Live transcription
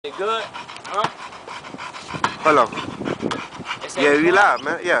good? Huh? Hold on. Yeah, we live,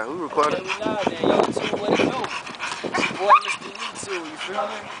 man. Yeah, we recording. Okay, we live then. Yo, too, what it do? It's your boy, Mr. YouTube, you feel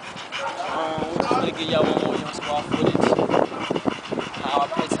me? We just want to give y'all one more Young Squad footage. How our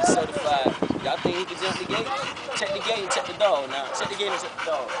Pitz is certified. Y'all think he can jump the gate? Check the gate and check the dog now. Check the gate and check the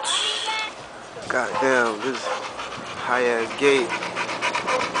dog. God damn, this high ass gate.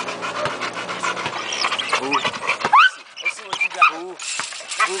 Let's see what you got.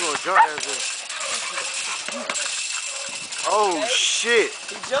 Who gonna jump that bitch? Oh shit.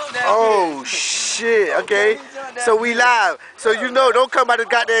 He jumped that Oh bitch. shit. Okay. So we live. So you know, don't come out the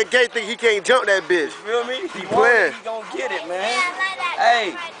goddamn gate think he can't jump that bitch. You feel me? He playing. He gonna get it, man.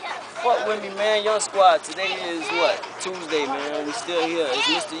 Hey, fuck with me, man. Young Squad. Today is what? Tuesday, man. We still here. It's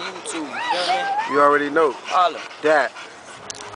Mr. YouTube. You feel me? You already know. Holla. That.